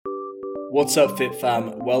What's up, Fit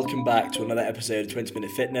Fam? Welcome back to another episode of 20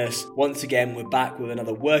 Minute Fitness. Once again, we're back with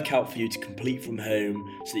another workout for you to complete from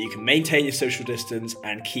home so that you can maintain your social distance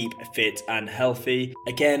and keep fit and healthy.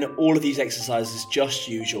 Again, all of these exercises just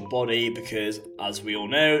use your body because, as we all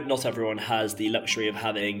know, not everyone has the luxury of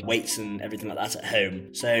having weights and everything like that at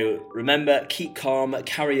home. So remember, keep calm,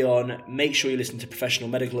 carry on, make sure you listen to professional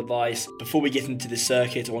medical advice. Before we get into this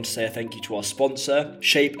circuit, I want to say a thank you to our sponsor,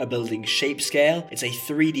 Shape a Building Shape Scale. It's a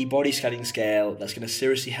 3D body scanning scale that's going to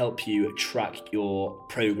seriously help you track your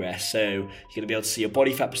progress. So you're going to be able to see your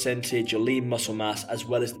body fat percentage, your lean muscle mass, as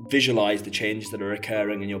well as visualize the changes that are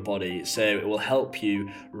occurring in your body. So it will help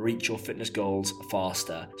you reach your fitness goals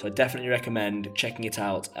faster. So I definitely recommend checking it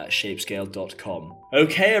out at shapescale.com.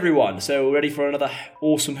 Okay, everyone, so we're ready for another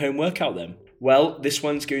awesome home workout then. Well, this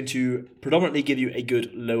one's going to predominantly give you a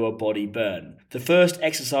good lower body burn. The first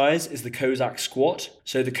exercise is the Cossack squat.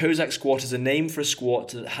 So the Cossack squat is a name for a squat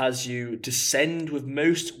that has you descend with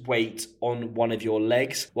most weight on one of your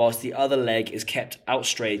legs, whilst the other leg is kept out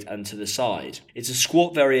straight and to the side. It's a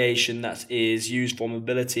squat variation that is used for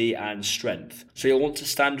mobility and strength. So you'll want to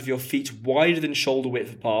stand with your feet wider than shoulder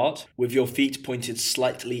width apart, with your feet pointed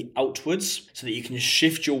slightly outwards, so that you can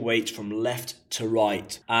shift your weight from left to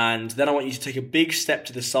right. And then I want you to take a big step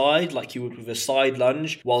to the side like you would with a side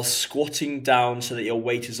lunge while squatting down so that your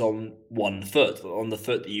weight is on one foot, on the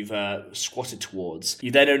foot that you've squatted towards.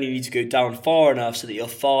 You then only need to go down far enough so that your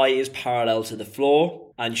thigh is parallel to the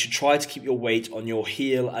floor, and you should try to keep your weight on your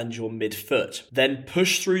heel and your midfoot. Then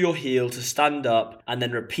push through your heel to stand up and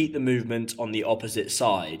then repeat the movement on the opposite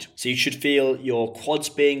side. So you should feel your quads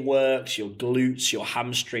being worked, your glutes, your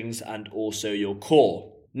hamstrings, and also your core.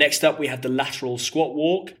 Next up, we have the lateral squat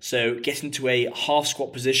walk. So get into a half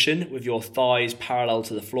squat position with your thighs parallel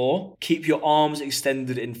to the floor. Keep your arms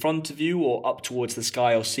extended in front of you or up towards the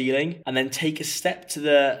sky or ceiling. And then take a step to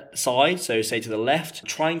the side, so say to the left,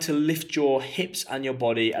 trying to lift your hips and your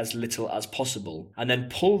body as little as possible. And then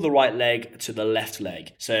pull the right leg to the left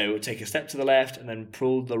leg. So take a step to the left and then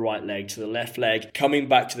pull the right leg to the left leg, coming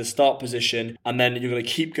back to the start position. And then you're going to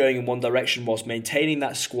keep going in one direction whilst maintaining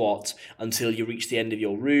that squat until you reach the end of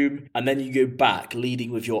your room, and then you go back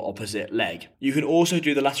leading with your opposite leg. You can also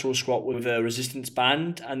do the lateral squat with a resistance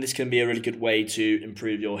band, and this can be a really good way to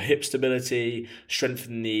improve your hip stability,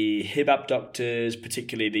 strengthen the hip abductors,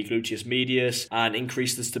 particularly the gluteus medius, and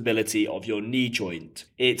increase the stability of your knee joint.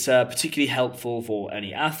 It's particularly helpful for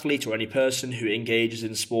any athlete or any person who engages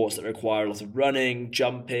in sports that require a lot of running,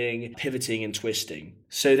 jumping, pivoting, and twisting.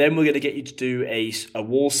 So then we're going to get you to do a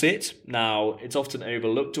wall sit. Now, it's often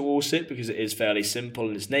overlooked a wall sit because it is fairly simple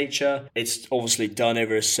in its nature. It's obviously done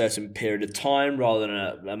over a certain period of time rather than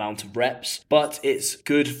an amount of reps, but it's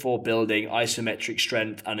good for building isometric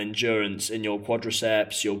strength and endurance in your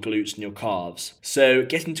quadriceps, your glutes, and your calves. So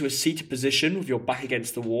get into a seated position with your back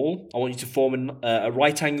against the wall. I want you to form a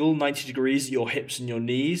right angle, 90 degrees at your hips and your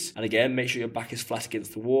knees. And again, make sure your back is flat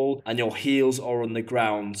against the wall and your heels are on the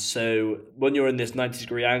ground. So when you're in this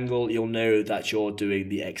 90-degree angle, you'll know that you're doing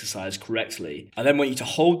the exercise correctly. I then want you to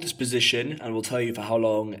hold this position, and we'll tell you for how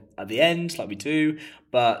long at the end, like we do,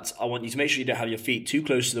 but I want you to make sure you don't have your feet too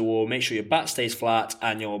close to the wall, make sure your back stays flat,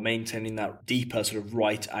 and you're maintaining that deeper sort of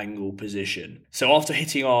right angle position. So after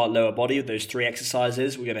hitting our lower body with those 3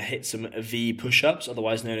 exercises, we're going to hit some V push-ups,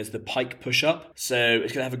 otherwise known as the pike push-up. So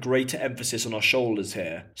it's going to have a greater emphasis on our shoulders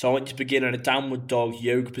here. So I want you to begin in a downward dog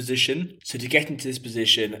yoga position. So to get into this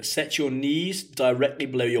position, set your knees directly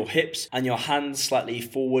below your hips and your hands slightly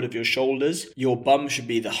forward of your shoulders. Your bum should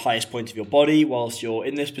be the highest point of your body whilst you're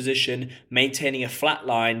in this position, maintaining a flat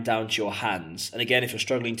line down to your hands. And again, if you're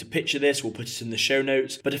struggling to picture this, we'll put it in the show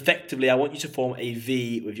notes. But effectively, I want you to form a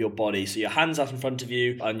V with your body. So your hands out in front of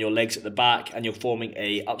you and your legs at the back, and you're forming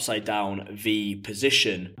a upside down V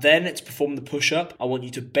position. Then to perform the push-up, I want you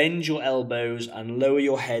to bend your elbows and lower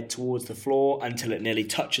your head towards the floor until it nearly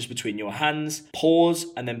touches between your hands. Pause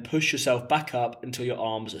and then push yourself back up until your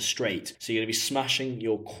arms are straight. So you're going to be smashing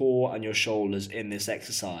your core and your shoulders in this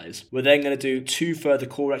exercise. We're then going to do 2 further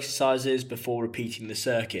core exercises before repeating the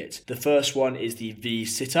circuit. The first one is the V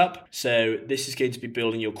sit-up. So this is going to be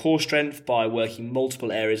building your core strength by working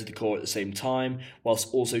multiple areas of the core at the same time,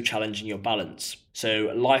 whilst also challenging your balance.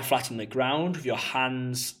 So lie flat on the ground with your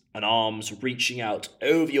hands and arms reaching out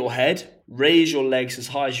over your head. raise your legs as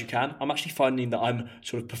high as you can. I'm actually finding that I'm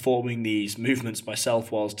sort of performing these movements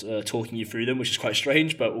myself whilst talking you through them, which is quite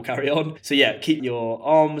strange, but we'll carry on. So yeah, keep your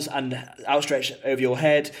arms and outstretched over your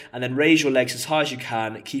head, and then raise your legs as high as you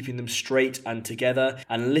can, keeping them straight and together,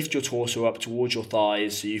 and lift your torso up towards your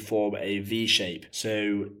thighs so you form a V shape.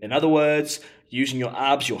 So in other words, using your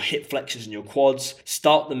abs, your hip flexors and your quads,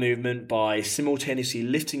 start the movement by simultaneously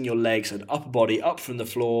lifting your legs and upper body up from the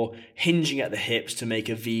floor, hinging at the hips to make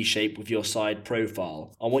a V shape with your side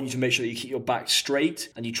profile. I want you to make sure that you keep your back straight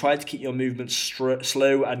and you try to keep your movements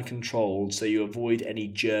slow and controlled so you avoid any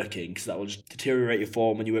jerking, because that will just deteriorate your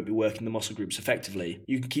form and you won't be working the muscle groups effectively.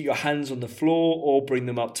 You can keep your hands on the floor or bring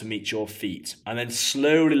them up to meet your feet, and then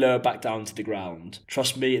slowly lower back down to the ground.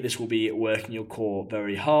 Trust me, this will be working your core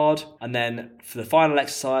very hard. And then for the final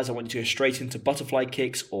exercise, I want you to go straight into butterfly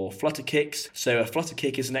kicks or flutter kicks. So a flutter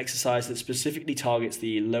kick is an exercise that specifically targets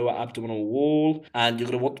the lower abdominal wall, and you're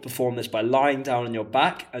going to want to perform this by lying down on your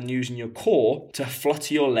back and using your core to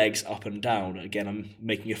flutter your legs up and down. Again, I'm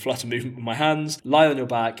making a flutter movement with my hands. Lie on your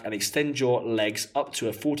back and extend your legs up to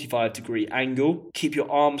a 45-degree angle. Keep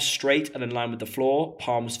your arms straight and in line with the floor,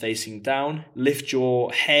 palms facing down. Lift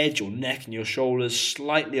your head, your neck and your shoulders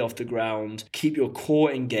slightly off the ground. Keep your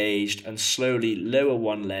core engaged and slowly lower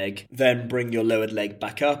one leg, then bring your lowered leg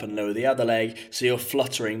back up and lower the other leg, so you're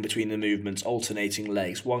fluttering between the movements, alternating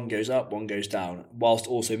legs. One goes up, one goes down, whilst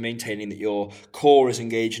also maintaining that your core is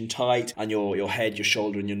engaged and tight and your head, your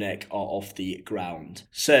shoulder and your neck are off the ground.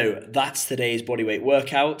 So that's today's bodyweight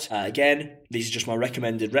workout. Again, these are just my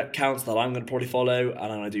recommended rep counts that I'm going to probably follow, and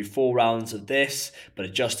I'm going to do 4 rounds of this, but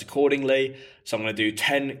adjust accordingly. So I'm going to do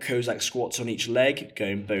 10 Cossack squats on each leg,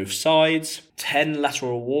 going both sides, 10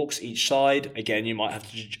 lateral walks each side. Again, you might have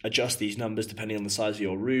to adjust these numbers depending on the size of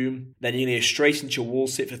your room. Then you're going to go straight into your wall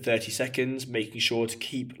sit for 30 seconds, making sure to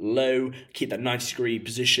keep low, keep that 90-degree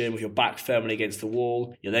position with your back firmly against the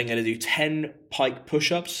wall. You're then going to do 10 pike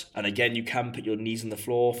push-ups, and again, you can put your knees on the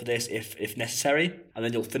floor for this if necessary. And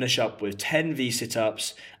then you'll finish up with 10 V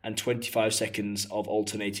sit-ups and 25 seconds of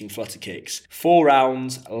alternating flutter kicks. 4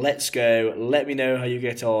 rounds, let's go. Let me know how you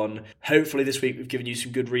get on. Hopefully this week we've given you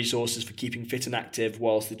some good resources for keeping fit and active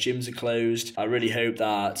whilst the gyms are closed. I really hope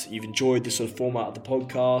that you've enjoyed this sort of format of the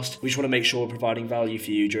podcast. We just want to make sure we're providing value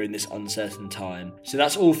for you during this uncertain time. So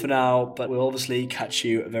that's all for now, but we'll obviously catch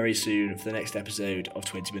you very soon for the next episode of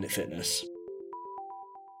 20 Minute Fitness.